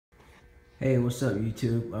Hey, what's up,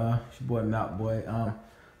 YouTube? It's your boy Mount Boy.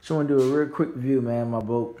 Just want to do a real quick review, man. My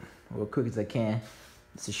boat, real quick as I can,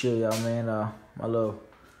 just to show y'all, man. My little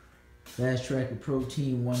Fast Tracker Pro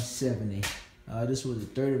Team 170. This was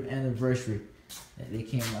the 30th anniversary that they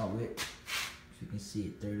came out with. If you can see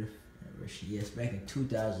it, 30th anniversary. Yes, back in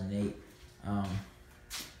 2008. I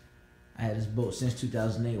had this boat since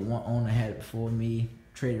 2008. One owner had it before me.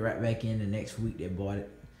 Traded right back in the next week. They bought it.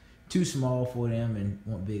 Too small for them and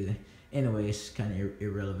want bigger. Anyway, it's kind of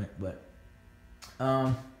irrelevant, but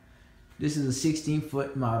this is a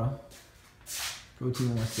 16-foot model, Pro Team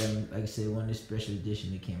 170. Like I said, one of the special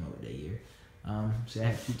edition that came out that year. So I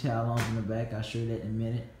have 2 Talons in the back. I'll show you that in a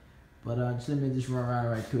minute. But just let me just run around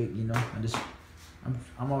right quick. You know,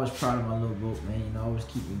 I'm always proud of my little boat, man. You know, always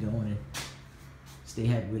keep me going and stay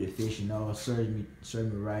happy with the fish. You know, served me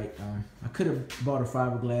right. I could have bought a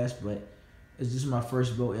fiberglass, but it's just my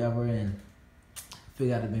first boat ever, and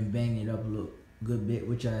figured I'd have been banging it up a little good bit,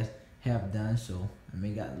 which I have done. So I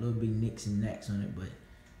mean, got a little bit nicks and knacks on it, but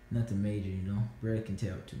nothing major, you know. Barely can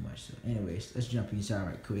tell too much. So anyways, let's jump inside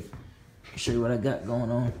right quick. Show you what I got going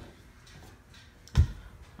on.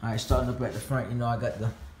 Alright, starting up at the front, you know, I got the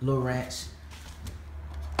lowrance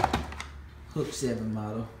Hook 7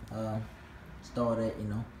 model. Start at, you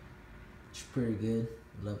know, it's pretty good.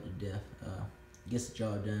 Love it to death. Gets the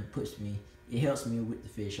job done. It helps me with the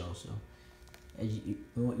fish also. As you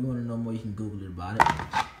want to know more, you can Google it about it.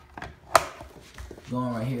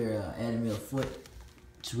 Going right here, adding me a foot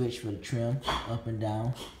switch for the trim, up and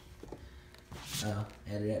down.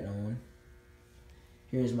 Added that on.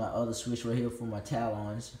 Here's my other switch right here for my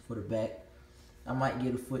Talons for the back. I might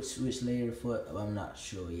get a foot switch later, I'm not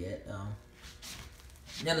sure yet.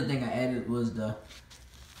 The other thing I added was the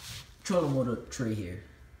trolling motor tray here.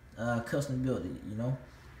 Custom built it, you know.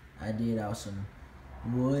 I did out some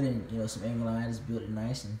wood and, you know, some angle lines, built it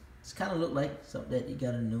nice, and it's kind of look like something that you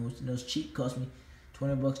gotta know. You know, it's cheap, cost me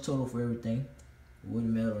 $20 total for everything, wood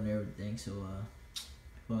and metal and everything. So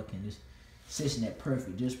fucking just sitting that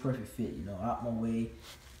perfect fit, you know, out my way.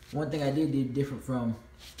 One thing I did different from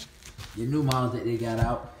the new models that they got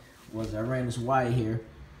out was I ran this wire here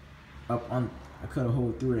up on. I cut a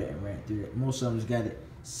hole through that and ran through it. Most of them's got it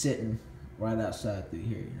sitting right outside through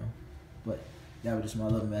here, you know, but that was just my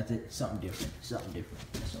little method. Something different.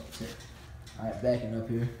 That's all it said. Alright, backing up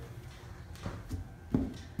here.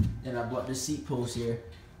 Then I bought this seat post here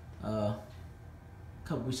a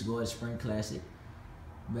couple weeks ago at Spring Classic.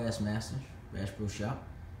 Bassmaster, Bass Pro Shop.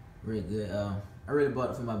 Really good. I really bought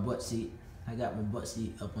it for my butt seat. I got my butt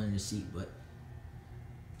seat up under the seat, but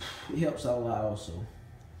it helps out a lot also.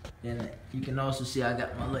 Then you can also see I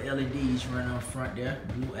got my little LEDs running on front there.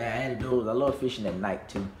 I added those. I love fishing at night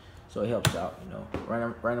too, so it helps out, you know.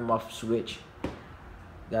 Run them off the switch.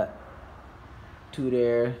 Got 2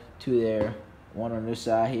 there, 2 there. One on this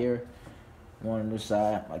side here, one on this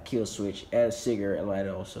side. My kill switch. Add a cigarette light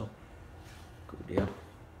also. Cool deal.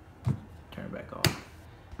 Turn it back off.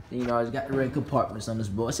 Then, you know, I just got the red compartments on this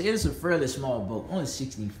boat. So it's a fairly small boat, only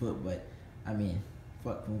 16 foot, but I mean,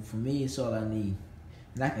 fuck, for me, it's all I need.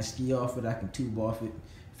 And I can ski off it, I can tube off it,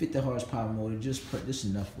 50 horsepower motor, just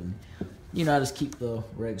enough for me. You know, I just keep the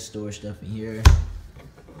regular storage stuff in here.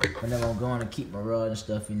 Whenever I'm going to keep my rod and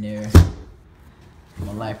stuff in there.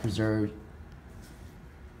 My life preserved.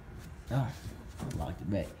 Oh, I locked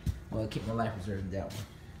it back. Well, I keep my life preserved in that one.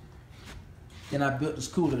 Then I built this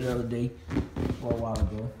cooler the other day, or a while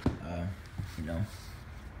ago. You know,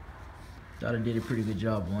 thought I did a pretty good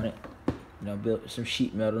job on it. You know, built some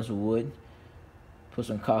sheet metal, some wood. Put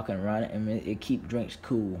some caulking around it, and it keep drinks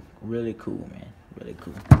cool. Really cool, man. Really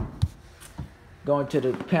cool. Going to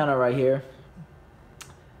the panel right here.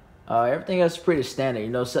 Everything else is pretty standard. You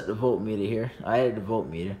know, set the voltmeter here. I added the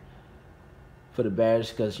voltmeter for the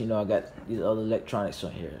batteries because, you know, I got these other electronics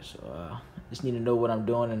on here. So just need to know what I'm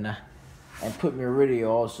doing, and put me a radio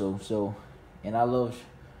also. So, and I love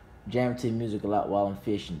jamming to music a lot while I'm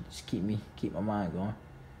fishing. Just keep my mind going.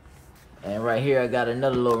 And right here I got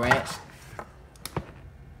another lowrance.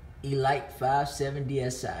 Elite 5.7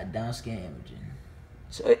 DSI downscan imaging.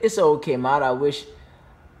 So it's an okay mod.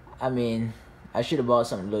 I mean, I should have bought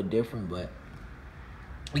something a little different, but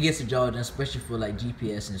it gets the job done, especially for like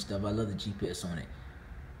GPS and stuff. I love the GPS on it.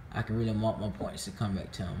 I can really mark my points and come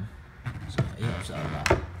back to them. So it helps out a lot.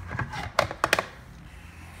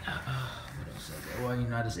 What else I got? Well, you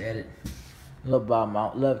know, I just added a little bow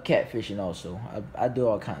mount. Love catfishing also. I do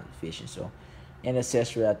all kinds of fishing. So an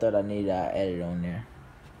accessory I thought I needed, I added on there.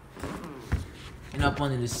 And up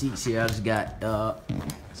under the seats here, I just got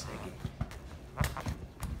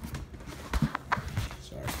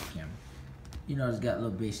You know, I just got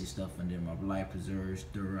little basic stuff in there. My life preserves,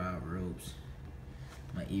 Durag ropes,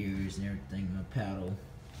 my ears and everything, my paddle.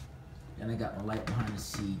 Then I got my light behind the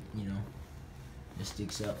seat, you know, that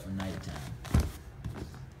sticks up for nighttime.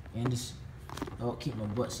 And just, oh, keep my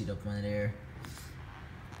butt seat up under there.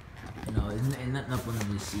 You know, and nothing up under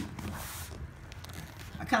the seat.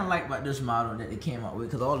 I kind of like about this model that they came out with,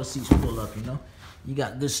 because all the seats pull up, you know. You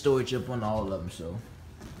got good storage up on all of them, so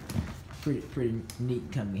pretty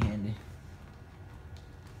neat, come in handy.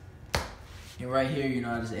 And right here, you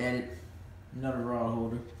know, I just added another rod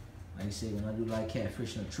holder. Like I said, when I do like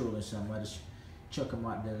catfishing or trolling something, I just chuck them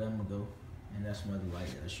out there, let them go. And that's my other light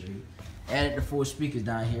that I'll show you. Added the 4 speakers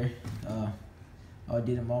down here. I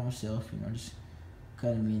did them all myself, you know, just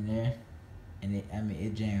cut them in there. And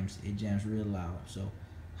it jams real loud. So,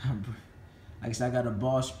 like I said, I got a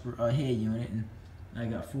Boss head unit, and I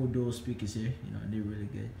got 4 dual speakers here, you know, and they're really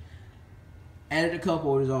good. Added a cup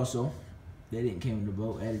holders also. They didn't come in the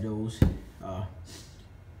boat, added those.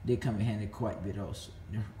 They come in handy quite a bit also.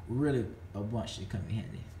 They're really a bunch that come in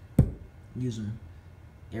handy. Use them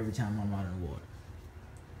every time I'm out in the water.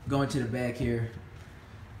 Going to the back here,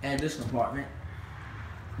 add this compartment.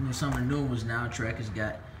 You know, some of the new ones now, Trackers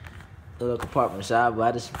got a little compartment inside,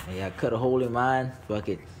 but I cut a hole in mine. Fuck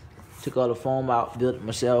it. Took all the foam out, built it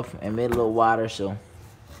myself, and made it a little wider, so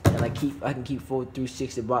and I can keep 4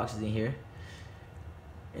 360 boxes in here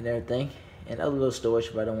and everything. And other little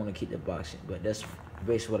storage, but I don't want to keep the box in. But that's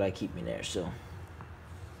basically what I keep in there. So,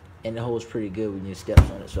 and the hole's pretty good when you steps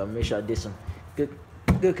on it. So I make sure I did some good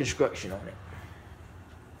construction on it.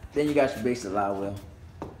 Then you got your basic live well.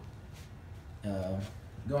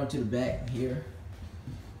 Going to the back here.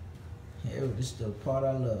 Here, this is the part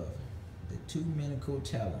I love. The 2 Minn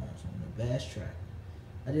Kota Talons on the bass track.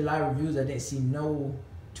 I did a lot of reviews. I didn't see no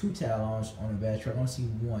 2 Talons on the bass track. I only see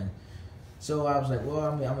 1. So I was like, well,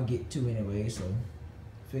 I'm gonna get 2 anyway, so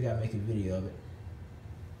I figured I'd make a video of it.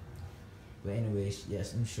 But anyways,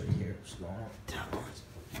 yes, let me show you here what's going on with Talons.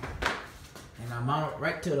 And I mount it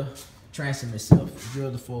right to the transom itself. Drill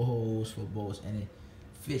the 4 holes for bolts, and it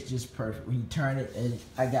fits just perfect. When you turn it, and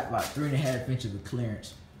I got about 3.5 inches of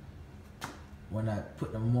clearance when I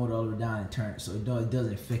put the motor all the way down and turn it, so it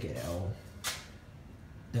doesn't fake it at all.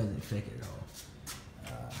 Doesn't fake it at all.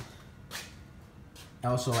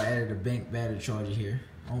 Also, I added a bank battery charger here.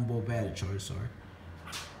 Onboard battery charger, sorry.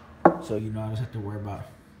 So, you know, I just have to worry about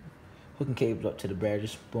hooking cables up to the battery.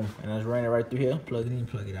 Just boom. And I just ran it right through here. Plug it in,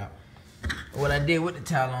 plug it out. What I did with the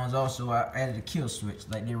Talons also, I added a kill switch.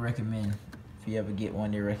 Like they recommend, if you ever get one,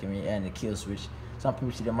 they recommend adding a kill switch. Some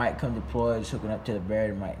people see they might come deployed, just hooking up to the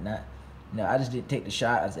battery, might not. No, I just didn't take the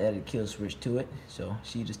shot. I just added a kill switch to it. So,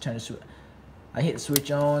 see, just turn the switch. I hit the switch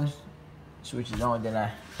on, switch is on, then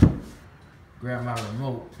I grab my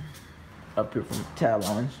remote up here from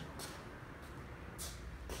Talons.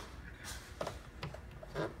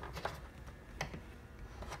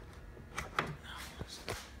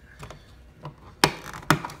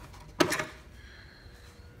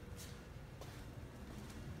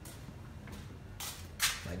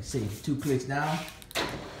 Like I say, 2 clicks down.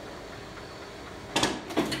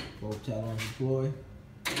 Both Talons deploy.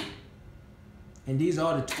 And these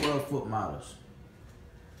are the 12-foot models.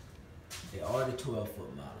 They are the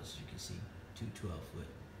 12-foot models. You can see 2 12-foot.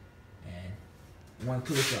 And 1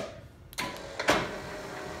 click up.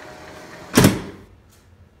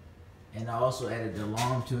 And I also added the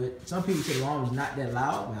alarm to it. Some people say the alarm is not that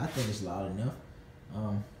loud, but I think it's loud enough.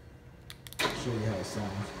 I'll show you how it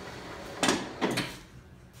sounds.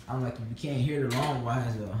 I'm like, if you can't hear the alarm, why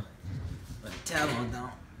is but the Talons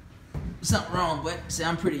don't. Something wrong, but see,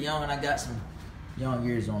 I'm pretty young and I got some young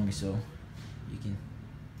ears on me, so you can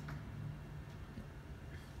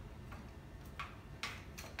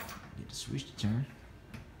get the switch to turn.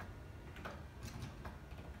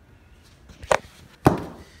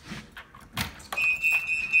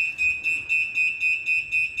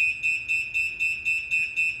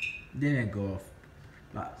 Then it go off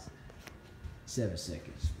about 7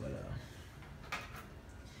 seconds, but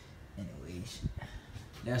anyways,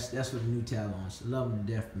 that's for the new Talons. Love them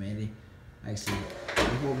to death, man. They, like I said, they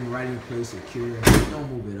hold me right in place, secure. Don't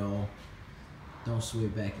move at all. Don't sway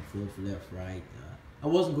back and forth, left, right. I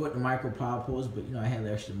wasn't going to micro power poles, but you know I had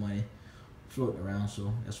extra money floating around,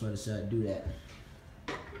 so that's why I decided to do that.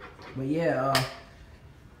 But yeah,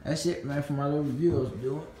 that's it, man, for my little review I was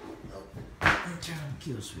doing. Let me turn on the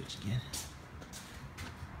kill switch again.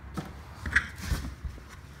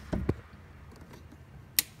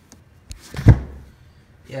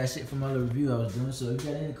 Yeah, that's it for my little review I was doing. So if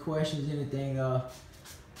you got any questions, anything,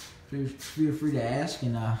 feel free to ask,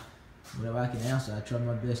 and whatever I can answer, I try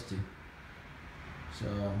my best to. So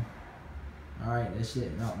Alright, that's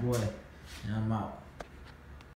it, my boy. And I'm out.